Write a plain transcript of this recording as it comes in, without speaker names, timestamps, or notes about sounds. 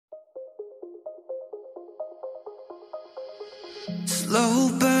Slow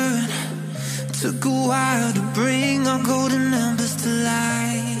burn, took a while to bring our golden embers to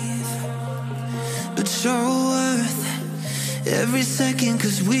life. But you're worth every second,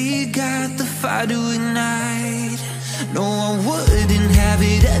 'cause we got the fire to ignite. No, I wouldn't have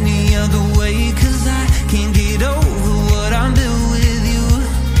it any other way, 'cause I can't get over what I'm doing with you.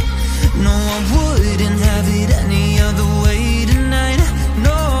 No, I wouldn't have it any other way tonight.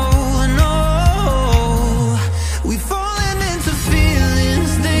 No, no. We've fallen into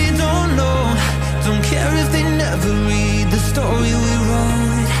feelings they don't know. Don't care if they never read the story we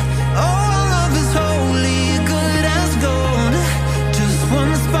wrote. Oh, our love is holy, good as gold. Just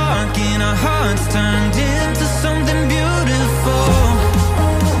one spark in our hearts turned into something beautiful.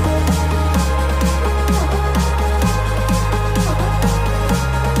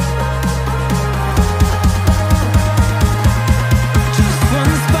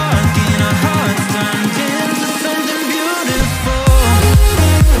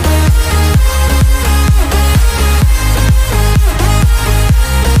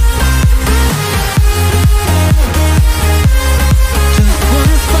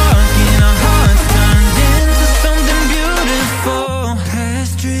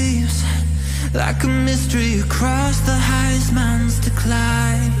 Like a mystery across the highest mountains to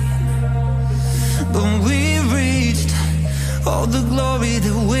climb. But we reached all the glory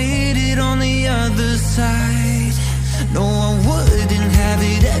that waited on the other side. No, I wouldn't have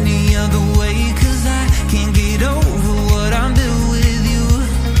it any other way, 'cause I can't get over what I'm doing with you.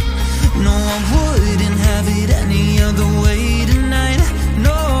 No, I wouldn't have it any other way tonight.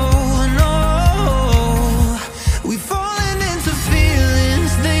 No, no. We've fallen into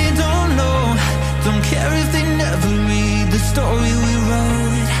feelings they don't know. Don't care if they never read the story we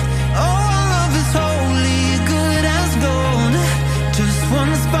wrote. Oh, our love is holy, good as gold. Just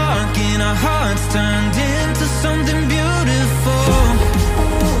one spark in our hearts turned into something beautiful.